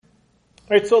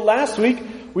Alright, so last week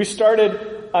we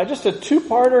started just a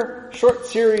two-parter short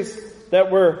series that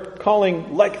we're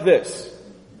calling Like This.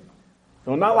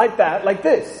 No, not like that, like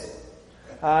this.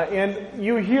 And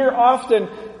you hear often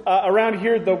around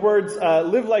here the words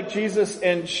live like Jesus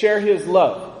and share His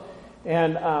love.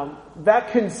 And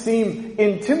that can seem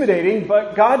intimidating,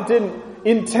 but God didn't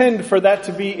intend for that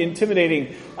to be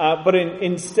intimidating, but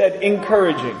instead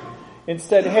encouraging.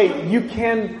 Instead, hey, you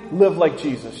can live like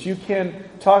Jesus. You can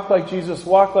talk like Jesus,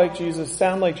 walk like Jesus,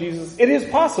 sound like Jesus. It is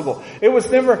possible. It was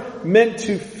never meant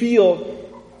to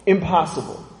feel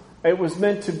impossible. It was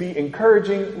meant to be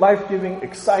encouraging, life-giving,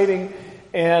 exciting.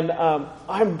 And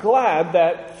I'm glad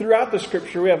that throughout the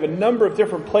Scripture we have a number of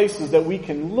different places that we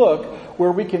can look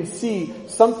where we can see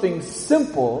something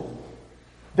simple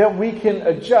that we can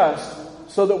adjust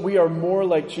so that we are more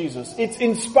like Jesus. It's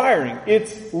inspiring.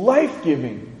 It's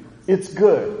life-giving. It's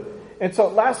good. And so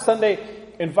last Sunday,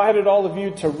 invited all of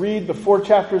you to read the 4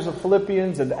 chapters of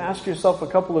Philippians and to ask yourself a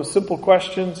couple of simple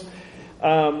questions.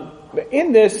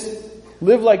 In this,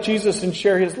 live like Jesus and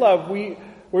share His love,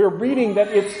 we're reading that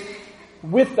it's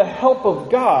with the help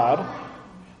of God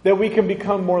that we can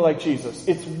become more like Jesus.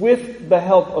 It's with the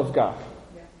help of God.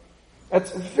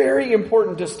 That's a very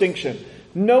important distinction.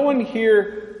 No one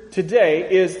here today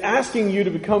is asking you to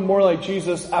become more like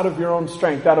Jesus out of your own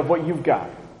strength, out of what you've got.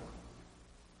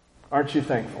 Aren't you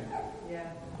thankful? Yeah.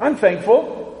 I'm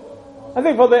thankful. I'm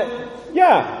thankful that,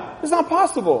 it's not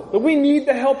possible. That we need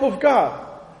the help of God.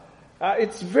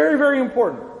 It's very, very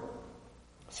important.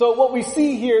 So what we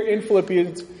see here in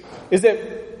Philippians is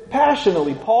that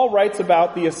passionately Paul writes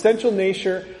about the essential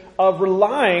nature of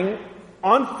relying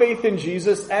on faith in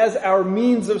Jesus as our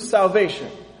means of salvation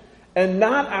and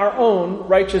not our own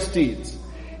righteous deeds.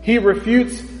 He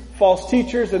refutes false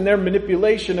teachers and their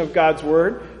manipulation of God's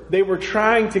word. They were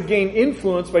trying to gain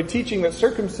influence by teaching that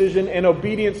circumcision and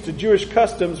obedience to Jewish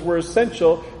customs were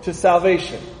essential to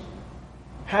salvation.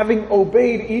 Having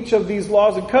obeyed each of these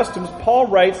laws and customs, Paul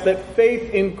writes that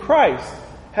faith in Christ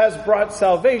has brought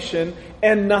salvation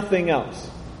and nothing else.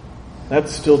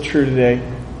 That's still true today.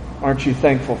 Aren't you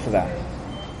thankful for that?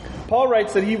 Paul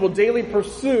writes that he will daily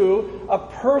pursue a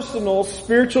personal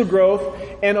spiritual growth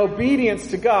and obedience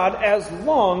to God as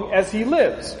long as he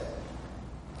lives.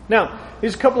 Now,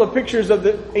 here's a couple of pictures of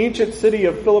the ancient city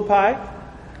of Philippi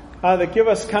that give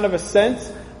us kind of a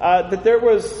sense that there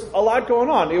was a lot going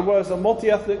on. It was a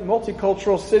multi-ethnic,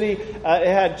 multicultural city. It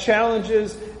had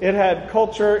challenges. It had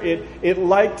culture. It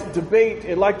liked debate.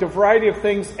 It liked a variety of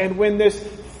things. And when this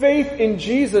faith in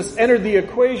Jesus entered the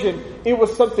equation, it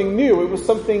was something new. It was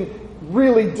something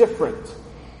really different.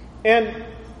 And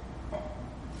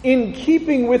in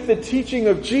keeping with the teaching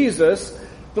of Jesus,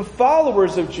 the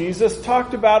followers of Jesus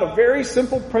talked about a very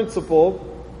simple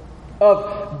principle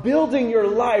of building your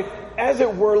life, as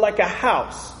it were, like a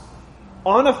house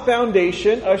on a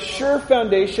foundation, a sure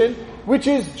foundation, which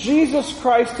is Jesus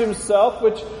Christ Himself,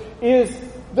 which is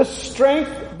the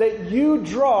strength that you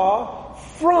draw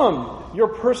from your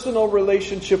personal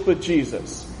relationship with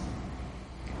Jesus.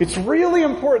 It's really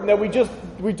important that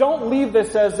we don't leave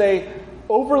this as a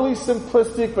overly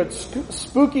simplistic but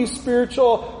spooky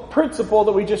spiritual principle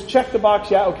that we just check the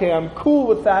box. Yeah, okay, I'm cool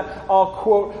with that. I'll,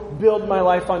 quote, build my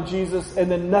life on Jesus,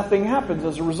 and then nothing happens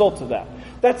as a result of that.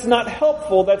 That's not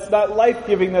helpful. That's not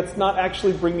life-giving. That's not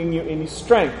actually bringing you any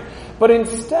strength. But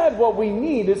instead, what we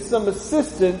need is some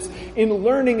assistance in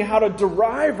learning how to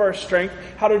derive our strength,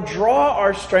 how to draw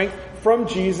our strength from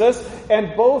Jesus,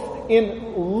 and both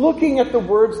in looking at the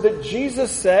words that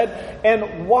Jesus said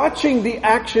and watching the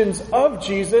actions of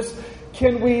Jesus,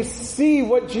 can we see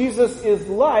what Jesus is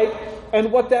like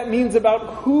and what that means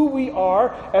about who we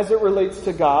are as it relates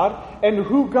to God and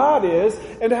who God is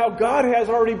and how God has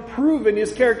already proven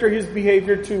His character, His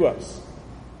behavior to us.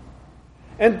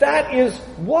 And that is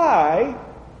why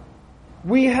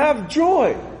we have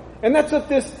joy. And that's what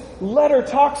this letter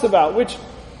talks about, which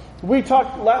we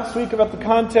talked last week about the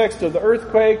context of the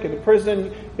earthquake and the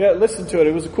prison. Yeah, listen to it.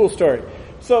 It was a cool story.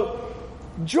 So,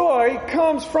 joy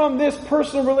comes from this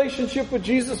personal relationship with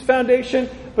Jesus foundation,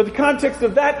 but the context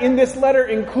of that in this letter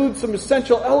includes some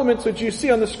essential elements which you see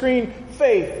on the screen: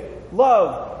 faith,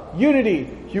 love, unity,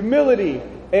 humility,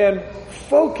 and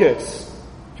focus.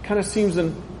 It kind of seems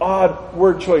an odd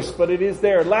word choice, but it is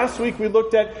there. Last week we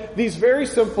looked at these very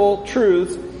simple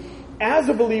truths. As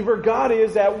a believer, God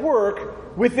is at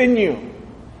work within you.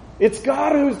 It's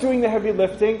God who's doing the heavy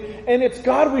lifting, and it's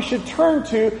God we should turn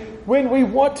to when we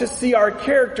want to see our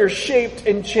character shaped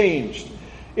and changed.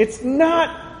 It's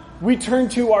not we turn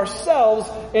to ourselves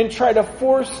and try to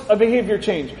force a behavior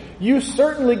change. You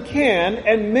certainly can,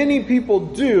 and many people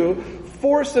do,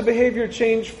 force a behavior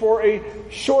change for a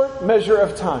short measure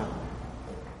of time.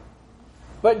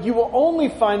 But you will only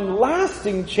find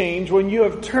lasting change when you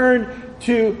have turned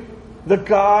to the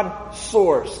God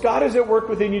source. God is at work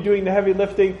within you doing the heavy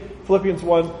lifting. Philippians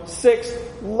 1:6.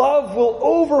 Love will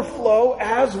overflow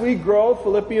as we grow.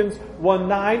 Philippians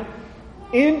 1:9.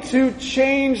 Into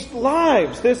changed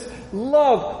lives. This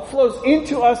love flows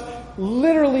into us,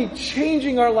 literally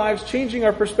changing our lives, changing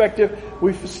our perspective.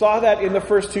 We saw that in the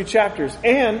first 2 chapters.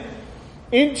 And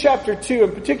in chapter 2,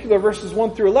 in particular, verses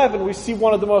 1 through 11, we see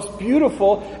one of the most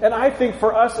beautiful, and I think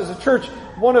for us as a church,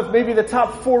 one of maybe the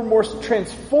top 4 most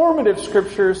transformative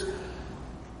scriptures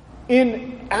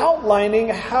in outlining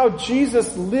how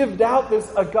Jesus lived out this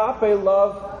agape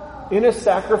love in a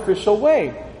sacrificial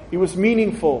way. It was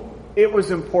meaningful. It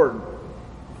was important.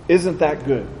 Isn't that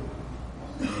good?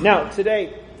 Now,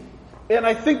 today, and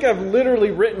I think I've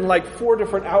literally written like 4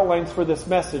 different outlines for this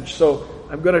message, so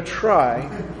I'm going to try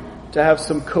to have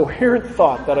some coherent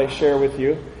thought that I share with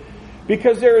you,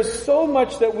 because there is so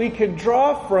much that we can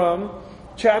draw from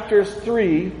chapters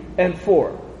 3 and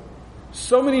 4.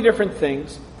 So many different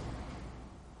things.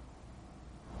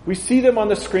 We see them on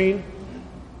the screen.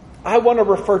 I want to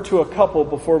refer to a couple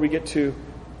before we get to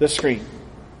the screen.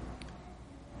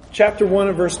 Chapter 1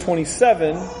 and verse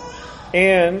 27,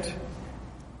 and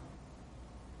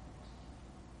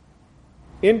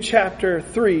in chapter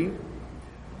 3,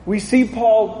 we see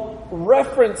Paul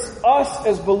reference us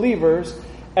as believers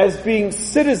as being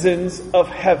citizens of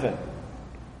heaven.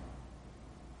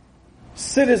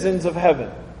 Citizens of heaven.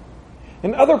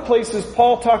 In other places,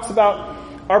 Paul talks about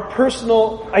our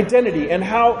personal identity and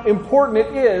how important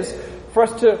it is for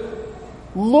us to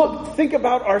think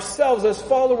about ourselves as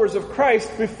followers of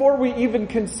Christ before we even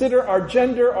consider our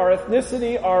gender, our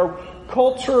ethnicity, our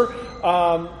culture,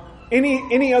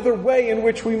 any other way in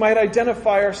which we might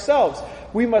identify ourselves.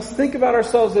 We must think about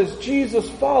ourselves as Jesus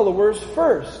followers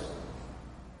first.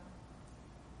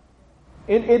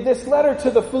 In this letter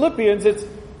to the Philippians, it's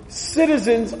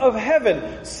citizens of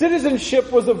heaven. Citizenship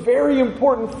was a very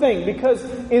important thing because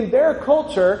in their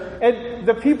culture, and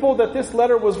the people that this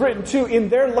letter was written to, in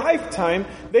their lifetime,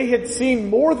 they had seen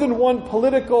more than one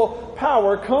political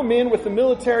power come in with the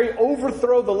military,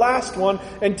 overthrow the last one,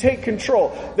 and take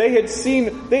control. They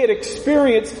had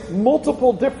experienced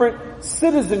multiple different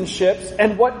citizenships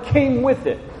and what came with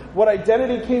it. What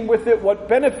identity came with it, what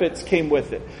benefits came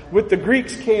with it. With the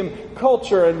Greeks came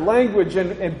culture and language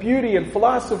and beauty and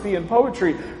philosophy and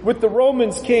poetry. With the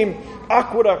Romans came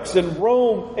aqueducts and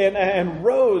Rome and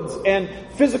roads and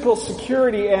physical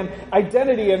security and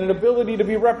identity and an ability to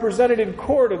be represented in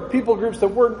court of people groups that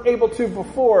weren't able to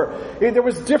before. There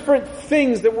was different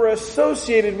things that were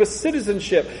associated with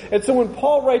citizenship. And so when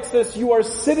Paul writes this, you are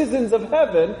citizens of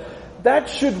heaven, that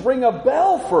should ring a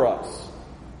bell for us.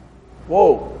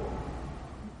 Whoa.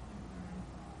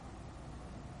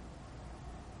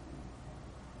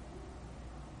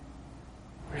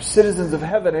 We're citizens of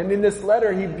heaven. And in this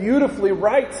letter, he beautifully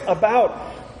writes about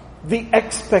the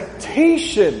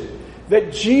expectation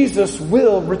that Jesus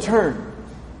will return.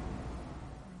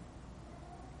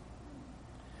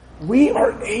 We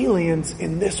are aliens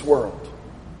in this world.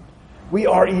 We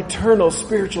are eternal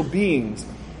spiritual beings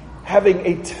having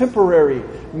a temporary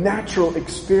natural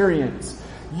experience.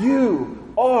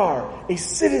 You are a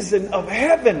citizen of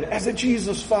heaven as a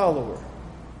Jesus follower.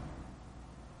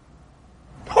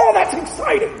 Oh, that's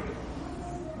exciting.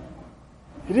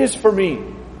 It is for me.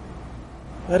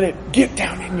 Let it get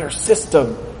down in your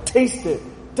system. Taste it.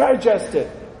 Digest it.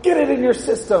 Get it in your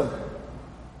system.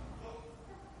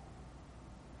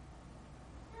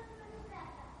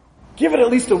 Give it at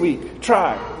least a week.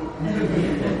 Try.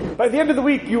 By the end of the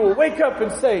week, you will wake up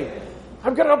and say,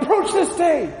 I'm going to approach this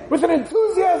day with an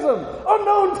enthusiasm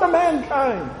unknown to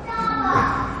mankind.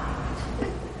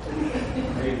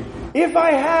 If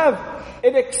I have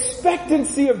an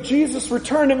expectancy of Jesus'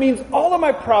 return, it means all of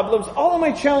my problems, all of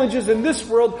my challenges in this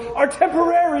world are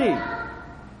temporary.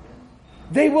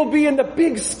 They will be, in the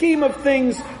big scheme of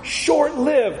things,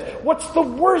 short-lived. What's the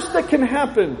worst that can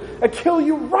happen? I kill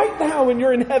you right now and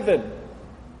you're in heaven.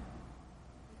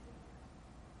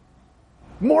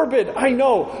 Morbid, I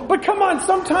know. But come on,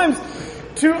 sometimes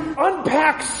to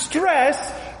unpack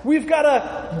stress, we've got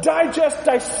to digest,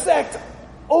 dissect,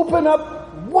 open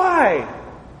up. Why?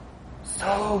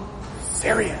 So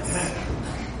serious.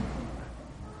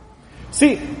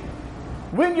 See,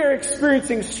 when you're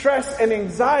experiencing stress and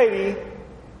anxiety,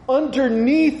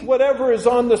 underneath whatever is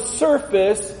on the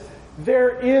surface,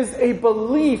 there is a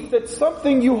belief that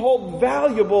something you hold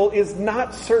valuable is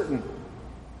not certain,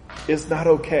 is not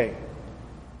okay.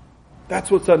 That's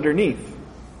what's underneath.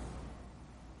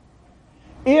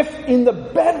 If in the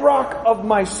bedrock of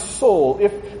my soul,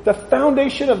 if the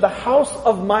foundation of the house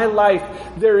of my life,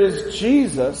 there is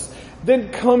Jesus,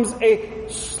 then comes a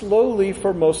slowly,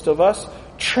 for most of us,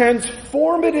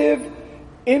 transformative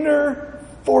inner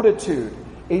fortitude,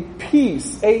 a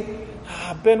peace,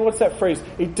 Ben, what's that phrase?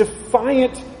 A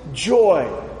defiant joy,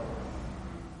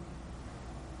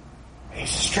 a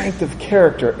strength of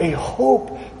character, a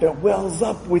hope that wells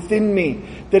up within me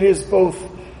that is both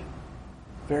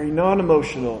very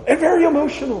non-emotional and very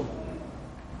emotional.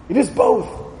 It is both.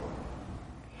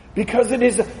 Because it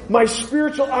is my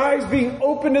spiritual eyes being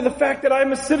open to the fact that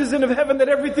I'm a citizen of heaven, that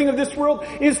everything of this world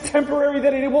is temporary,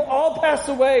 that it will all pass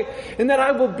away, and that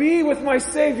I will be with my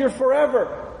Savior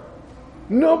forever.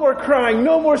 No more crying,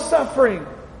 no more suffering,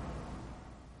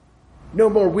 no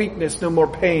more weakness, no more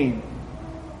pain.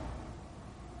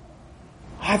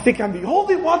 I think I'm the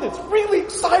only one that's really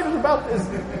excited about this.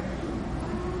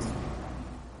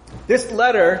 This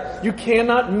letter, you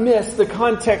cannot miss the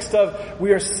context of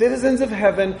we are citizens of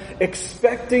heaven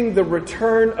expecting the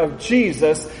return of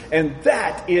Jesus, and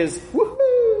that is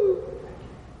woohoo!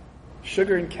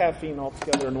 Sugar and caffeine all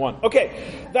together in one.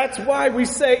 Okay, that's why we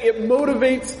say it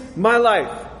motivates my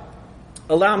life.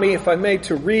 Allow me, if I may,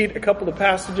 to read a couple of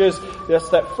passages. That's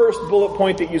that first bullet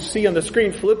point that you see on the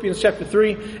screen. Philippians chapter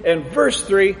 3 and verse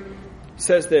 3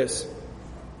 says this.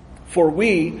 For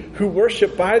we who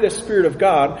worship by the Spirit of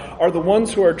God are the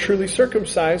ones who are truly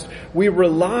circumcised. We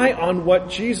rely on what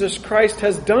Jesus Christ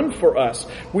has done for us.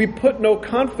 We put no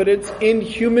confidence in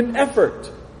human effort.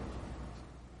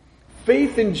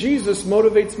 Faith in Jesus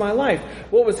motivates my life.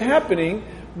 What was happening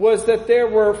was that there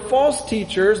were false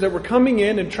teachers that were coming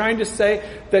in and trying to say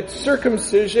that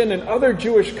circumcision and other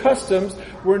Jewish customs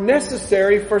were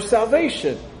necessary for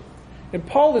salvation. And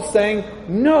Paul is saying,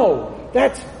 no,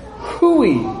 that's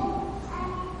hooey.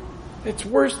 It's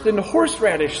worse than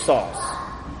horseradish sauce.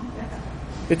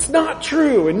 It's not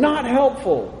true and not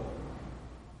helpful.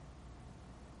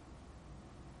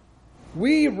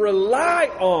 We rely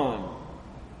on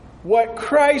what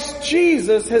Christ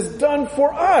Jesus has done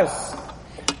for us.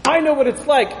 I know what it's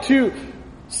like to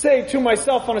say to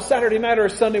myself on a Saturday night or a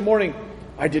Sunday morning,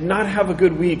 I did not have a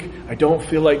good week. I don't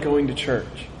feel like going to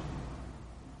church.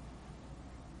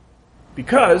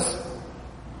 Because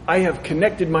I have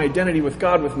connected my identity with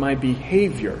God with my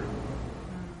behavior.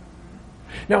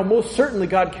 Now, most certainly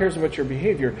God cares about your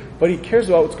behavior, but He cares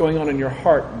about what's going on in your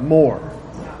heart more.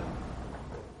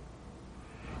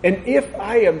 And if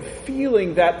I am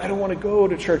feeling that I don't want to go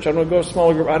to church, I don't want to go to a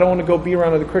small group, I don't want to go be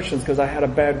around other Christians because I had a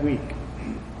bad week,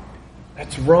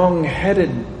 that's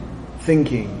wrong-headed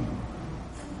thinking.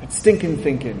 It's stinking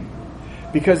thinking.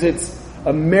 Because it's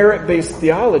a merit-based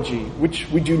theology, which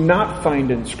we do not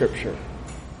find in Scripture.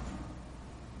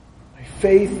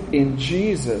 Faith in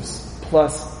Jesus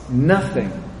plus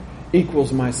nothing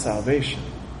equals my salvation.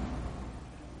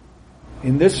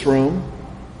 In this room,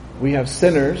 we have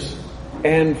sinners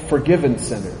and forgiven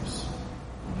sinners.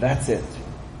 That's it.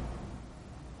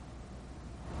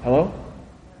 Hello?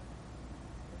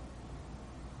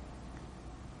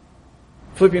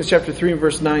 Philippians chapter 3 and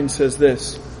verse 9 says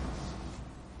this.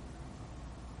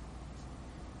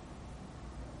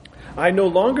 I no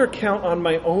longer count on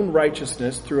my own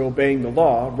righteousness through obeying the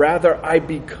law. Rather, I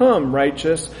become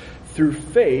righteous through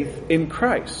faith in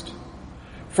Christ.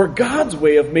 For God's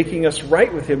way of making us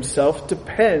right with Himself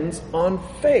depends on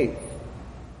faith.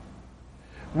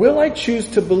 Will I choose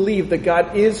to believe that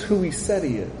God is who He said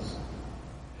He is?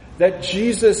 That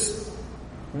Jesus'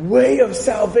 way of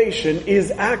salvation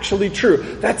is actually true.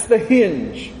 That's the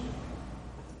hinge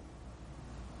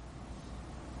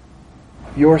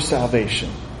of your salvation.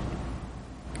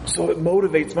 So it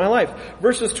motivates my life.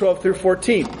 Verses 12 through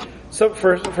 14. So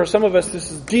for some of us,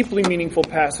 this is a deeply meaningful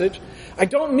passage. I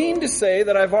don't mean to say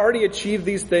that I've already achieved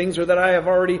these things or that I have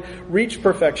already reached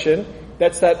perfection.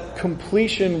 That's that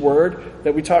completion word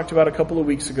that we talked about a couple of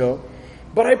weeks ago.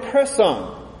 But I press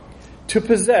on to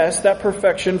possess that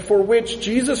perfection for which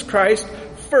Jesus Christ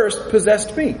first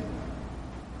possessed me.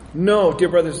 No, dear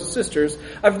brothers and sisters,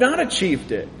 I've not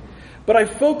achieved it. But I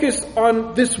focus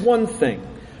on this one thing.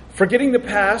 Forgetting the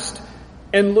past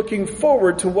and looking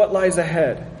forward to what lies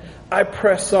ahead, I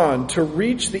press on to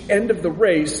reach the end of the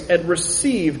race and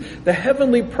receive the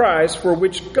heavenly prize for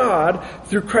which God,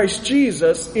 through Christ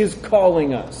Jesus, is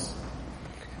calling us.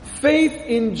 Faith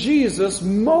in Jesus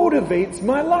motivates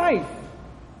my life.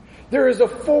 There is a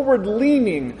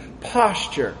forward-leaning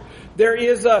posture. There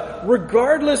is a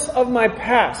regardless of my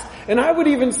past. And I would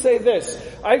even say this.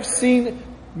 I've seen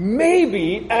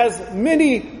maybe as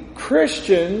many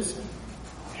Christians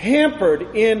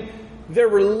hampered in their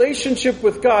relationship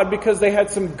with God because they had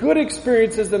some good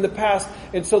experiences in the past,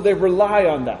 and so they rely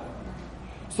on that.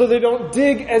 So they don't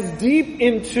dig as deep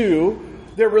into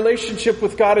their relationship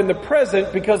with God in the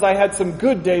present because I had some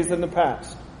good days in the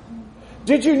past.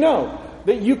 Did you know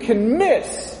that you can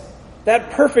miss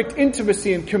that perfect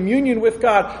intimacy and communion with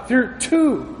God through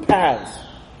two paths?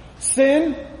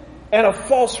 Sin and a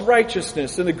false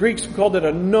righteousness. In the Greeks we called it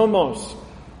a nomos.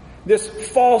 This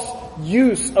false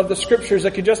use of the scriptures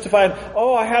that can justify,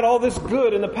 I had all this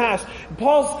good in the past.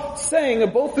 Paul's saying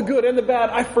of both the good and the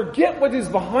bad, I forget what is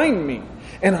behind me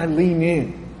and I lean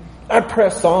in. I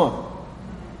press on.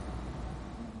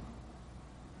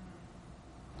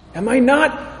 Am I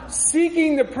not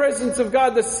seeking the presence of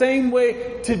God the same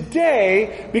way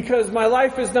today because my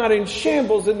life is not in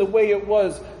shambles in the way it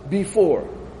was before?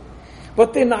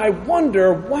 But then I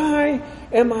wonder, why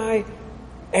am I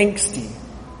angsty?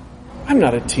 I'm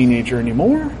not a teenager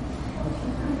anymore.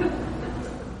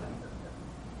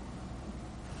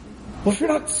 Well, if you're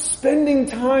not spending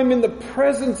time in the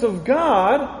presence of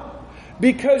God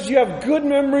because you have good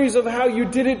memories of how you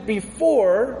did it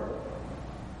before,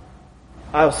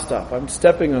 I'll stop. I'm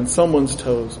stepping on someone's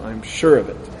toes. I'm sure of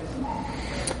it.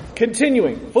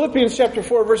 Continuing. Philippians chapter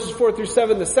 4, verses 4 through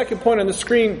 7, the second point on the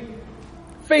screen.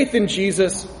 Faith in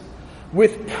Jesus.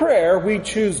 With prayer, we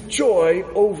choose joy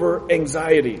over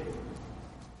anxiety.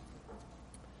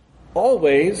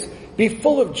 Always be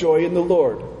full of joy in the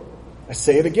Lord. I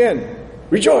say it again.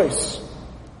 Rejoice.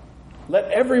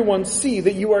 Let everyone see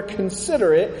that you are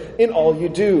considerate in all you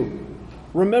do.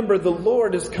 Remember, the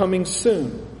Lord is coming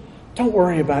soon. Don't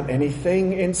worry about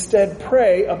anything. Instead,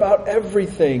 pray about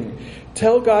everything.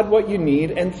 Tell God what you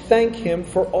need and thank Him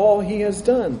for all He has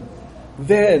done.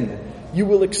 Then you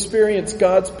will experience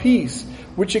God's peace,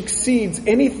 which exceeds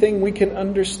anything we can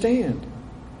understand.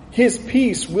 His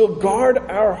peace will guard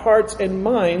our hearts and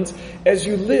minds as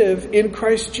you live in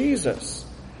Christ Jesus.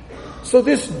 So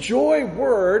this joy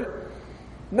word,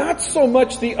 not so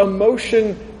much the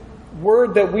emotion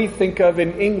word that we think of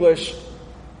in English,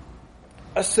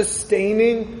 a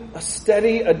sustaining, a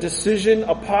steady, a decision,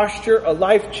 a posture, a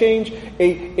life change,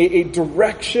 a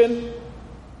direction.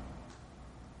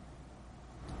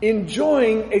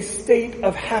 Enjoying a state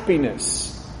of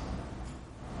happiness,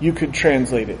 you could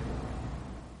translate it.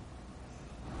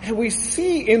 And we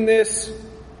see in this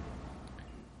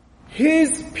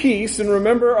His peace, and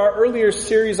remember our earlier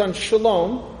series on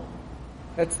shalom,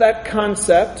 that's that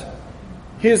concept,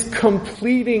 His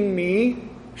completing me,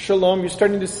 shalom. You're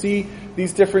starting to see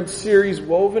these different series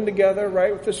woven together,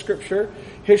 right, with the scripture.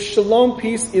 His shalom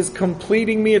peace is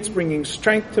completing me. It's bringing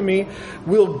strength to me.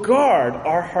 Will guard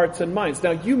our hearts and minds.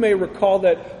 Now, you may recall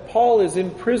that Paul is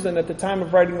in prison at the time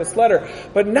of writing this letter,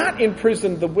 but not in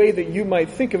prison the way that you might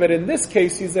think of it. In this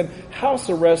case, he's in house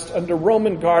arrest under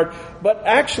Roman guard. But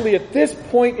actually, at this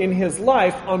point in his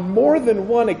life, on more than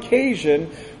one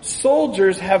occasion,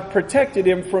 soldiers have protected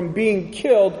him from being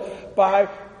killed by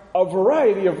a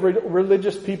variety of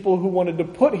religious people who wanted to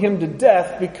put him to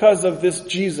death because of this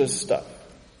Jesus stuff.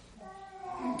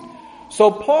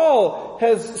 So Paul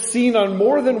has seen on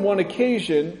more than one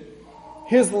occasion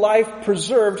his life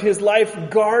preserved, his life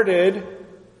guarded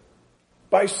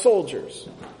by soldiers.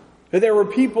 There were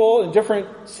people in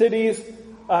different cities,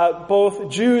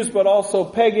 both Jews but also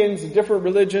pagans, different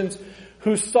religions,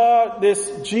 who saw this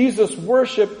Jesus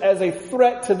worship as a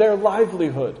threat to their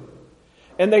livelihood.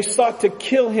 And they sought to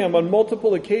kill him on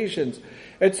multiple occasions.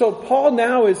 And so Paul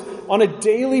now is, on a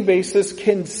daily basis,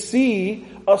 can see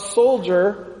a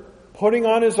soldier putting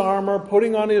on his armor,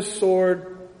 putting on his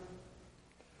sword,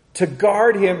 to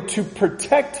guard him, to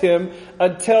protect him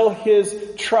until his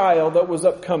trial that was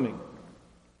upcoming.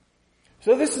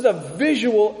 So this is a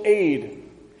visual aid.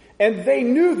 And they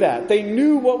knew that. They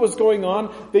knew what was going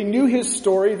on. They knew his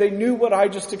story. They knew what I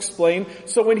just explained.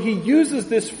 So when he uses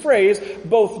this phrase,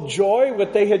 both joy,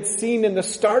 what they had seen in the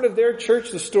start of their church,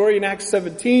 the story in Acts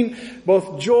 17,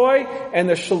 both joy and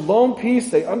the shalom peace,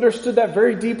 they understood that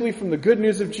very deeply from the good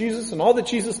news of Jesus and all that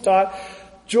Jesus taught.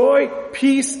 Joy,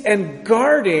 peace, and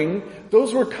guarding,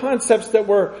 those were concepts that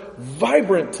were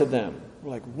vibrant to them. We're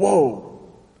like, whoa.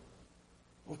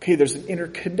 Okay, there's an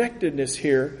interconnectedness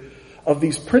here of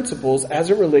these principles as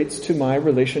it relates to my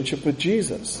relationship with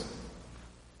Jesus.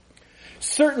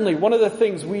 Certainly, one of the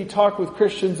things we talk with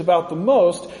Christians about the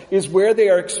most is where they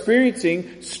are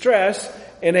experiencing stress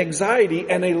and anxiety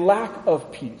and a lack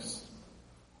of peace.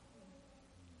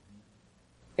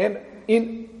 And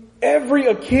in every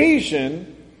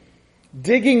occasion,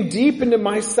 digging deep into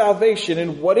my salvation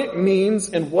and what it means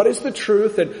and what is the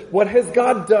truth and what has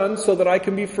God done so that I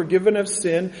can be forgiven of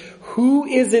sin. Who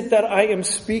is it that I am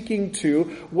speaking to?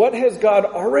 What has God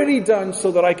already done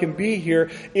so that I can be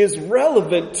here is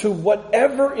relevant to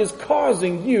whatever is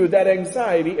causing you that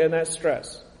anxiety and that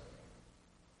stress.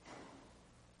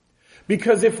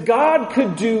 Because if God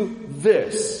could do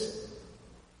this,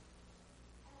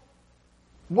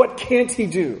 what can't He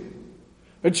do?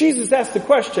 But Jesus asked the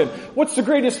question, what's the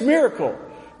greatest miracle?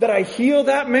 That I heal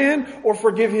that man or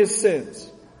forgive his sins?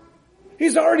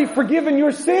 He's already forgiven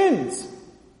your sins.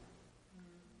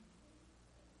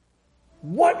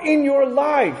 What in your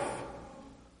life?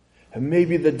 And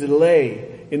maybe the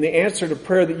delay in the answer to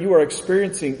prayer that you are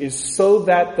experiencing is so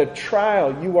that the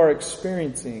trial you are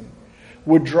experiencing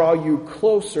would draw you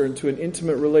closer into an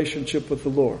intimate relationship with the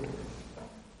Lord.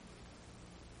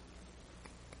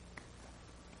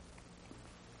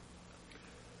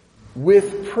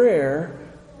 With prayer,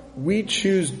 we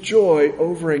choose joy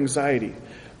over anxiety.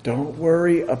 Don't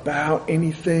worry about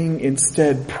anything.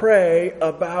 Instead, pray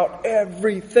about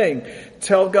everything.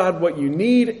 Tell God what you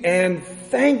need and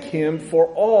thank Him for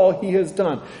all He has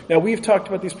done. Now, we've talked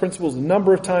about these principles a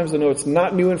number of times. I know it's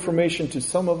not new information to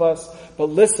some of us, but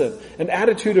listen, an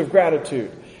attitude of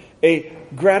gratitude, a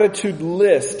gratitude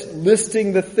list,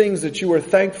 listing the things that you are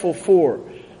thankful for.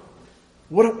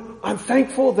 I'm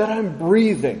thankful that I'm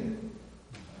breathing.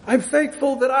 I'm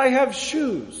thankful that I have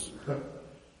shoes.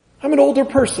 I'm an older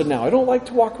person now. I don't like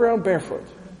to walk around barefoot.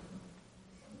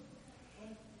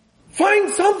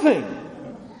 Find something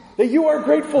that you are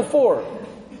grateful for.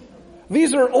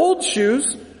 These are old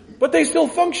shoes, but they still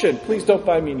function. Please don't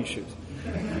buy me any shoes.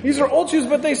 These are old shoes,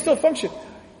 but they still function.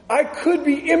 I could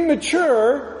be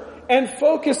immature and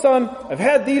focused on, I've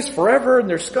had these forever and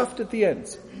they're scuffed at the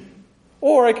ends.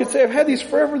 Or I could say, I've had these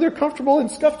forever, they're comfortable and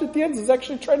scuffed at the ends. It's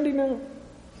actually trendy now.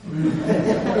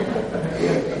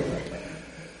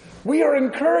 We are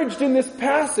encouraged in this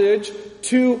passage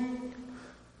to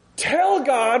tell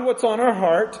God what's on our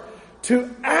heart, to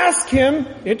ask Him,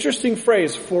 interesting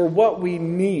phrase, for what we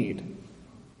need.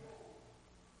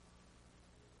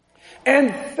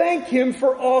 And thank Him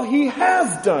for all He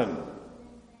has done.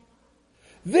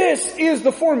 This is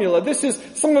the formula. This is,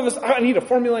 some of us, I need a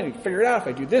formula, I need to figure it out. If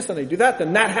I do this and I do that,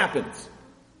 then that happens.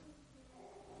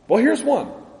 Well, here's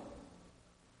one.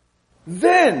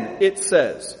 Then, it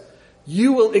says,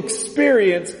 you will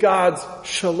experience God's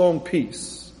shalom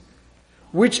peace,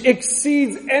 which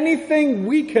exceeds anything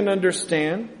we can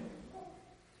understand.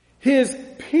 His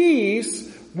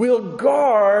peace will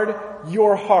guard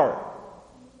your heart.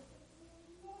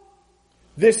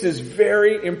 This is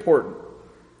very important.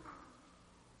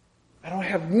 I don't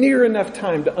have near enough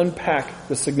time to unpack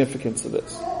the significance of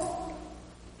this.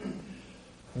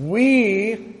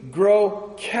 We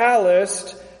grow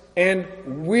calloused and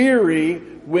weary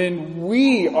when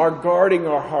we are guarding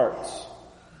our hearts.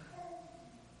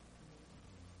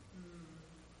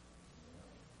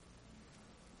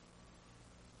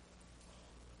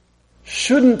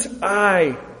 Shouldn't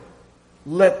I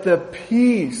let the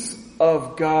peace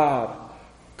of God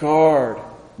guard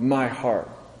my heart?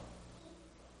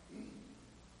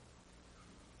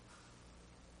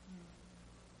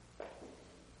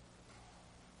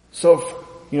 So,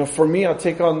 for me, I'll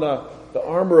take on the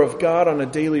armor of God on a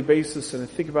daily basis, and I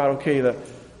think about, I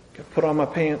put on my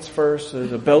pants first,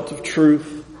 the belt of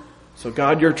truth. So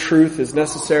God, your truth is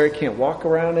necessary. Can't walk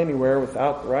around anywhere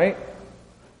without, right?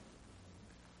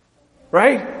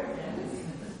 Right?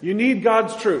 You need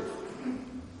God's truth.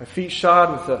 My feet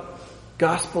shod with the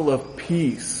gospel of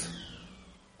peace.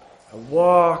 I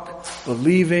walk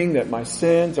believing that my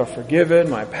sins are forgiven,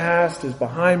 my past is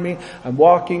behind me. I'm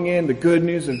walking in the good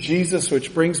news of Jesus,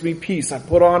 which brings me peace. I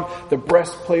put on the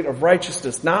breastplate of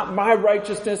righteousness, not my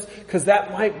righteousness, because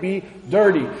that might be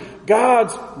dirty.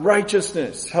 God's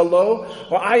righteousness. Hello?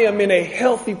 Well, I am in a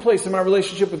healthy place in my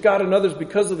relationship with God and others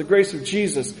because of the grace of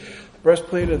Jesus. The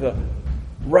breastplate of the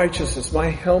righteousness. My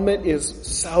helmet is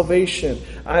salvation.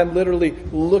 I'm literally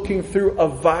looking through a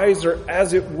visor,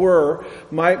 as it were.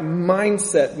 My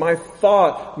mindset, my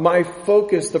thought, my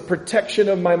focus, the protection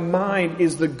of my mind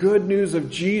is the good news of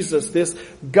Jesus, this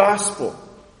gospel.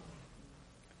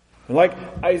 And like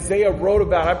Isaiah wrote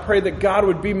about, I pray that God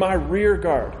would be my rear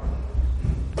guard.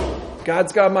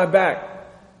 God's got my back.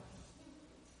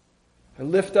 I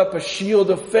lift up a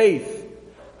shield of faith.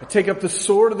 I take up the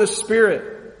sword of the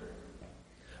Spirit.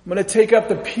 I'm going to take up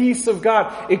the peace of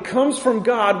God. It comes from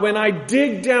God when I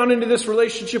dig down into this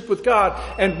relationship with God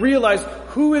and realize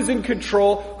who is in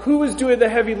control, who is doing the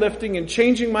heavy lifting and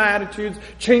changing my attitudes,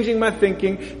 changing my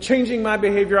thinking, changing my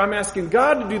behavior. I'm asking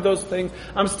God to do those things.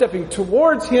 I'm stepping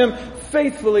towards Him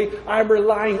faithfully. I'm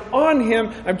relying on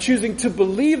Him. I'm choosing to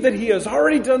believe that He has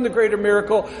already done the greater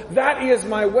miracle. That is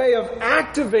my way of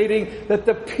activating that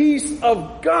the peace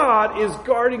of God is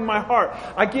guarding my heart.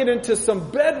 I get into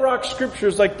some bedrock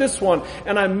scriptures like this one,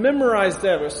 and I memorize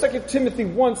them. 2 Timothy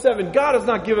 1:7, God has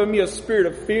not given me a spirit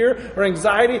of fear or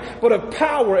anxiety, but of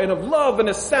power and of love and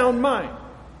a sound mind.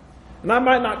 And I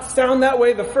might not sound that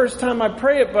way the first time I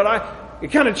pray it, but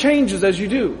it kind of changes as you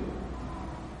do.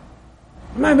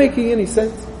 Am I making any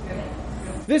sense?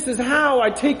 This is how I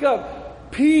take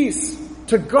up peace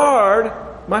to guard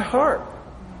my heart.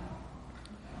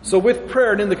 So with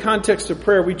prayer, and in the context of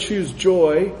prayer, we choose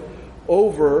joy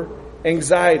over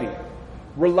anxiety.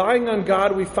 Relying on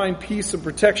God, we find peace and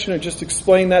protection. I just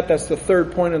explained that. That's the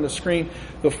third point on the screen.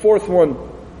 The fourth one,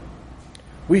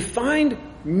 we find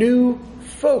new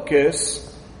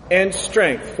focus and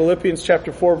strength. Philippians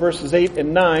chapter 4, verses 8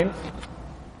 and 9.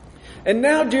 And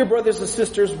now, dear brothers and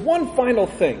sisters, one final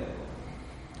thing.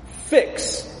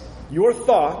 Fix your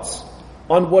thoughts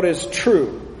on what is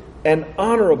true and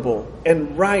honorable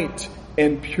and right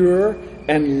and pure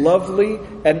and lovely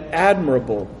and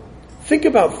admirable. Think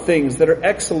about things that are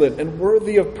excellent and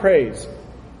worthy of praise.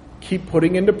 Keep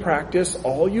putting into practice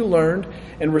all you learned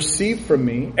and received from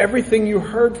me, everything you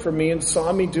heard from me and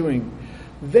saw me doing.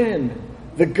 Then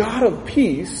the God of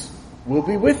peace will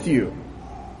be with you.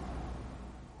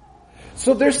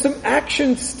 So there's some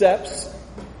action steps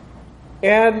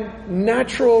and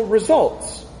natural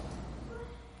results.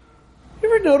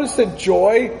 You ever notice that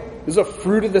joy is a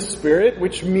fruit of the Spirit,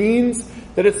 which means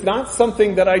that it's not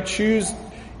something that I choose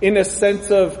in a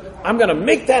sense of, I'm going to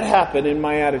make that happen in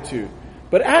my attitude.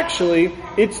 But actually,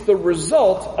 it's the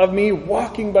result of me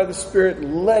walking by the Spirit,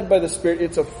 led by the Spirit.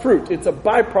 It's a fruit. It's a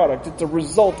byproduct. It's a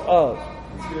result of.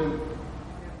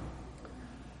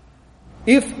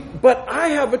 But I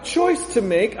have a choice to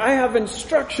make. I have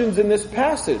instructions in this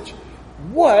passage.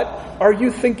 What are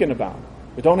you thinking about?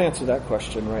 But don't answer that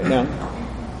question right now.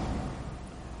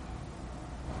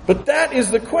 But that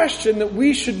is the question that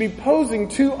we should be posing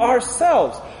to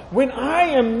ourselves. When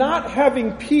I am not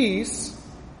having peace,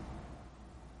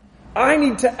 I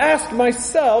need to ask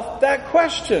myself that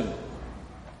question.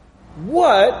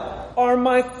 What are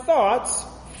my thoughts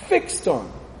fixed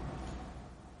on?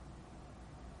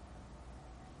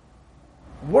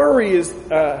 Worry is,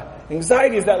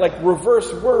 anxiety is that like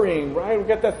reverse worrying, right? We've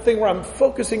got that thing where I'm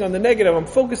focusing on the negative. I'm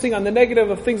focusing on the negative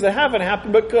of things that haven't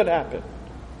happened but could happen.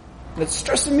 And it's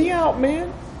stressing me out,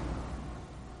 man.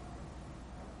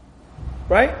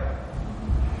 Right?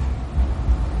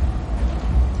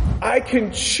 I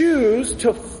can choose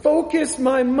to focus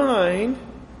my mind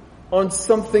on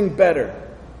something better.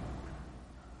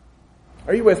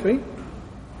 Are you with me?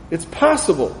 It's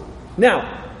possible.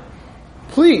 Now,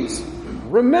 please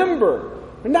remember,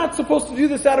 we're not supposed to do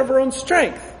this out of our own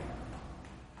strength.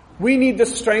 We need the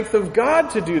strength of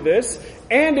God to do this,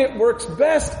 and it works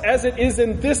best as it is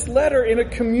in this letter in a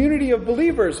community of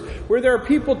believers where there are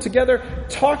people together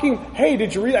talking, hey,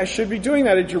 did you read? I should be doing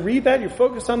that. Did you read that? You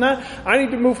focus on that? I need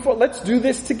to move forward. Let's do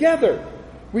this together.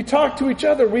 We talk to each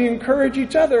other. We encourage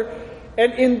each other.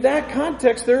 And in that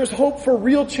context, there is hope for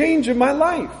real change in my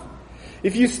life.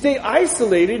 If you stay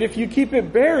isolated, if you keep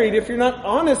it buried, if you're not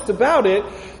honest about it,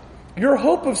 your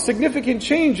hope of significant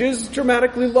change is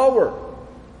dramatically lower.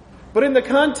 But in the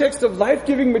context of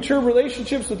life-giving, mature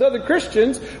relationships with other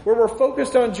Christians, where we're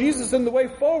focused on Jesus and the way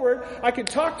forward, I can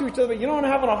talk to each other, but I'm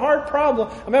having a hard problem.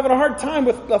 I'm having a hard time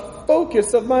with the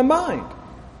focus of my mind.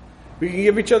 We can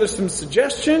give each other some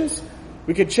suggestions.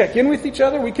 We can check in with each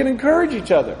other. We can encourage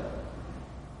each other.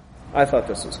 I thought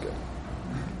this was good.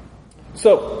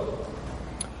 So,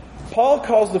 Paul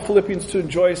calls the Philippians to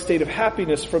enjoy a state of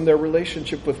happiness from their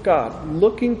relationship with God.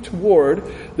 Looking toward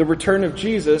the return of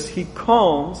Jesus, he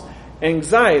calms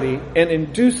anxiety and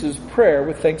induces prayer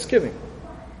with thanksgiving.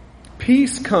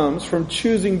 Peace comes from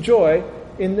choosing joy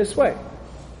in this way.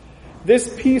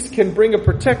 This peace can bring a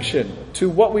protection to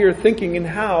what we are thinking and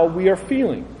how we are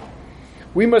feeling.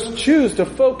 We must choose to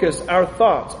focus our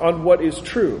thoughts on what is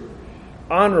true,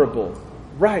 honorable,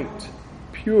 right,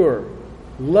 pure,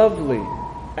 lovely,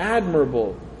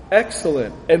 admirable,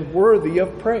 excellent, and worthy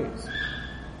of praise.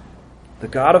 The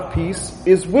God of peace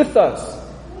is with us.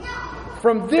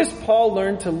 From this, Paul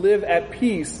learned to live at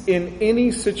peace in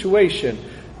any situation.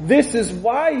 This is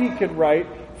why he could write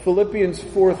Philippians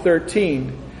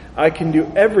 4:13, I can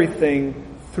do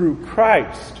everything through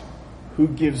Christ who who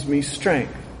gives me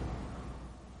strength.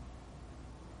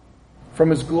 From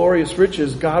his glorious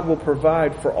riches, God will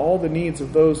provide for all the needs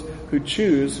of those who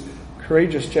choose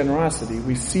courageous generosity.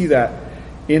 We see that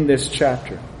in this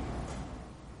chapter.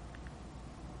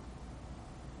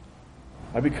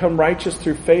 I become righteous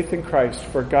through faith in Christ,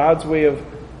 for God's way of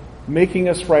making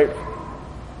us right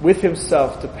with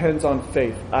himself depends on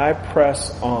faith. I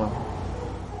press on.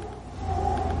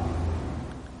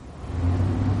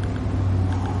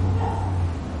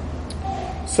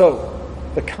 So,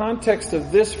 the context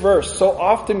of this verse, so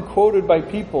often quoted by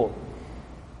people,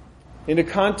 in the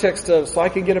context of, so I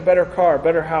can get a better car, a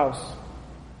better house,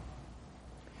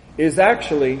 is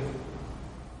actually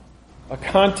a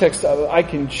context of, I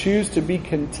can choose to be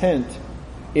content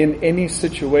in any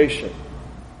situation.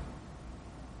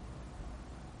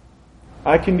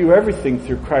 I can do everything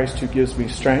through Christ who gives me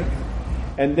strength.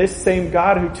 And this same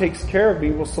God who takes care of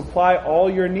me will supply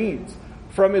all your needs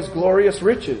from his glorious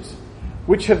riches,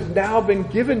 which have now been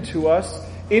given to us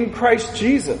in Christ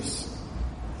Jesus.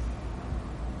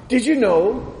 Did you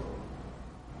know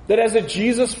that as a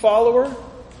Jesus follower,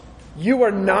 you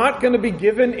are not going to be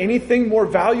given anything more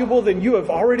valuable than you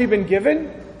have already been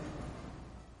given?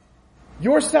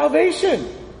 Your salvation.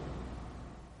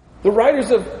 The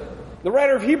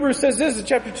writer of Hebrews says this in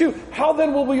chapter 2, how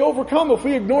then will we overcome if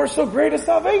we ignore so great a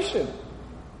salvation?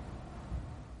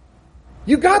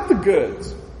 You got the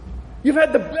goods. You've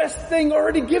had the best thing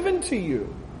already given to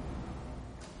you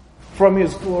from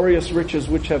his glorious riches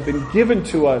which have been given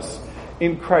to us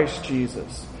in Christ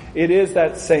Jesus. It is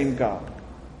that same God.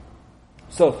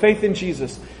 So faith in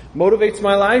Jesus motivates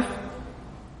my life.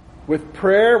 With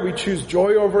prayer, we choose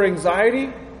joy over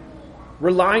anxiety.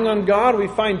 Relying on God, we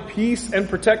find peace and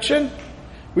protection.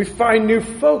 We find new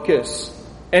focus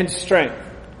and strength.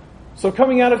 So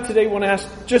coming out of today, I want to ask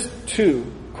just 2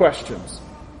 questions.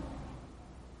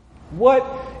 What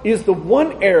is the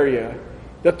one area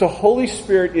that the Holy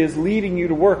Spirit is leading you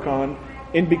to work on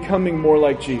in becoming more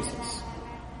like Jesus?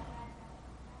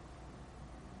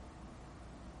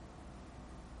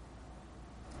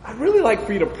 I'd really like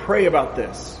for you to pray about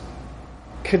this.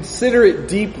 Consider it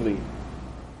deeply.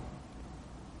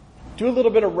 Do a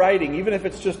little bit of writing, even if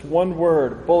it's just one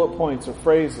word, bullet points or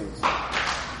phrases.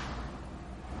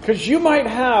 Because you might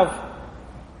have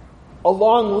a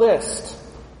long list,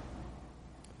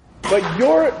 but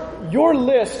your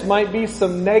list might be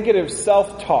some negative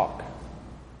self-talk.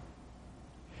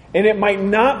 And it might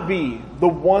not be the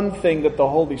one thing that the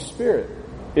Holy Spirit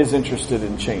is interested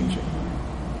in changing.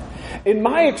 In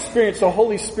my experience, the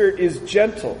Holy Spirit is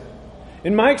gentle.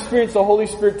 In my experience, the Holy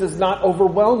Spirit does not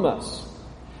overwhelm us.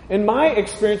 In my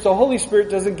experience, the Holy Spirit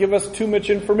doesn't give us too much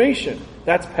information.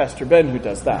 That's Pastor Ben who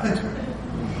does that.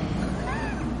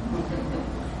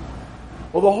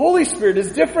 Well, the Holy Spirit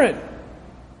is different.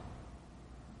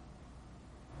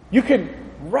 You can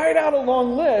write out a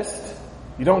long list.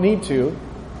 You don't need to.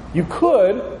 You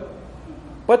could.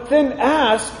 But then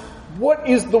ask, what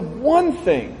is the one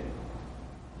thing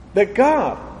that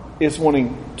God is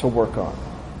wanting to work on?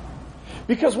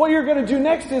 Because what you're going to do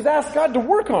next is ask God to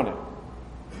work on it.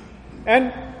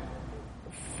 And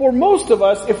for most of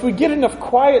us, if we get enough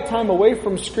quiet time away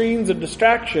from screens and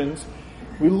distractions,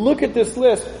 we look at this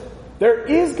list, there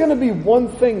is going to be one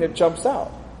thing that jumps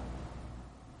out.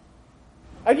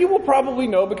 And you will probably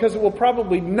know because it will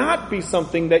probably not be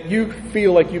something that you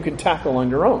feel like you can tackle on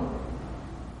your own.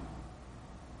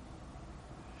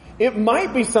 It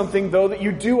might be something, though, that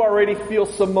you do already feel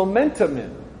some momentum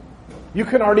in. You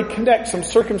can already connect some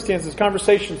circumstances,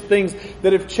 conversations, things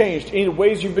that have changed. In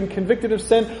ways you've been convicted of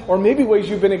sin, or maybe ways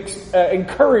you've been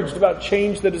encouraged about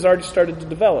change that has already started to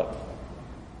develop.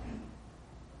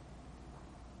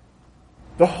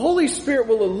 The Holy Spirit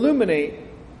will illuminate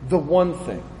the one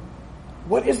thing.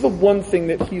 What is the one thing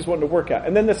that He's wanting to work at?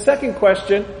 And then the second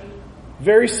question,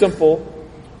 very simple.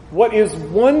 What is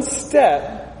one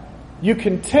step you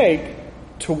can take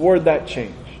toward that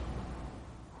change?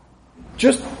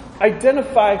 Just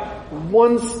identify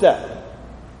one step.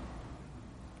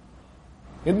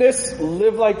 In this,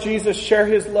 live like Jesus, share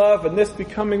His love, and this,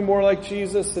 becoming more like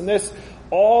Jesus, and this,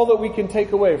 all that we can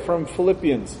take away from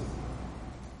Philippians.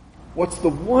 What's the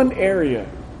one area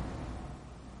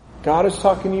God is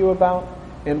talking to you about,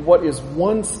 and what is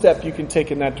one step you can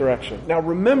take in that direction? Now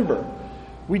remember,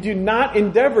 we do not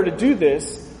endeavor to do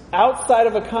this outside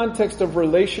of a context of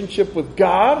relationship with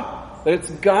God, that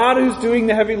it's God who's doing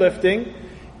the heavy lifting,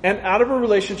 and out of a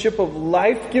relationship of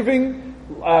life-giving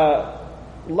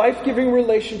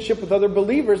relationship with other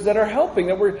believers that are helping,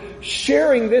 that we're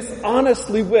sharing this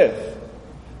honestly with.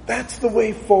 That's the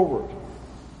way forward.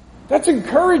 That's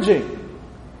encouraging.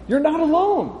 You're not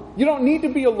alone. You don't need to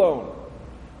be alone.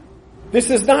 this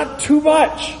is not too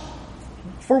much.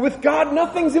 For with God,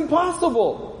 nothing's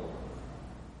impossible.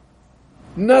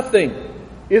 Nothing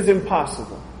is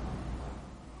impossible.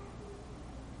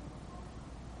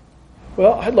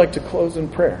 Well, I'd like to close in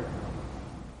prayer.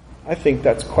 I think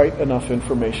that's quite enough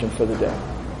information for the day.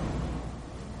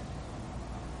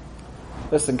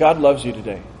 Listen, God loves you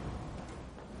today.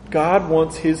 God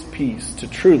wants His peace to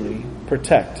truly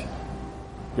protect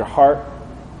your heart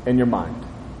and your mind.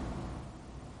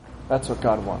 That's what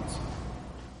God wants.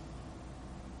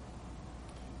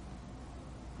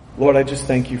 Lord, I just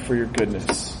thank you for your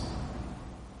goodness.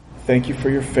 Thank you for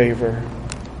your favor.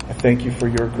 I thank you for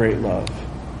your great love.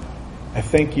 I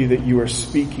thank you that you are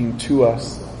speaking to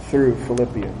us through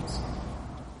Philippians.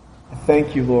 I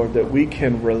thank you, Lord, that we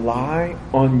can rely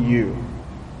on you.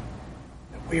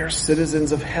 That we are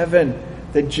citizens of heaven.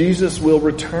 That Jesus will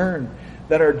return.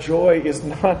 That our joy is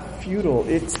not futile.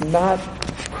 It's not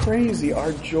crazy.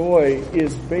 Our joy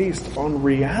is based on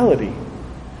reality.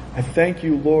 I thank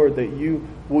you, Lord, that you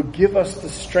will give us the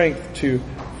strength to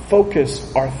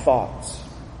focus our thoughts.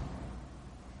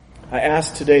 I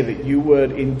ask today that you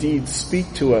would indeed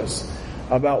speak to us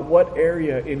about what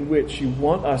area in which you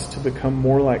want us to become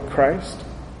more like Christ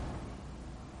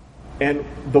and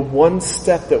the one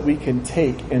step that we can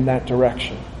take in that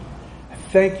direction. I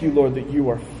thank you, Lord, that you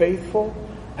are faithful.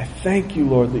 I thank you,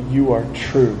 Lord, that you are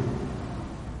true.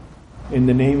 In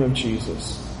the name of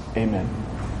Jesus, amen.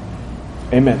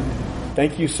 Amen.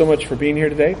 Thank you so much for being here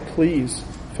today. Please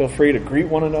feel free to greet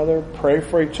one another, pray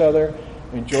for each other,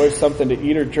 enjoy something to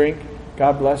eat or drink.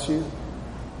 God bless you.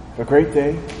 Have a great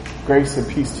day. Grace and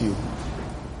peace to you.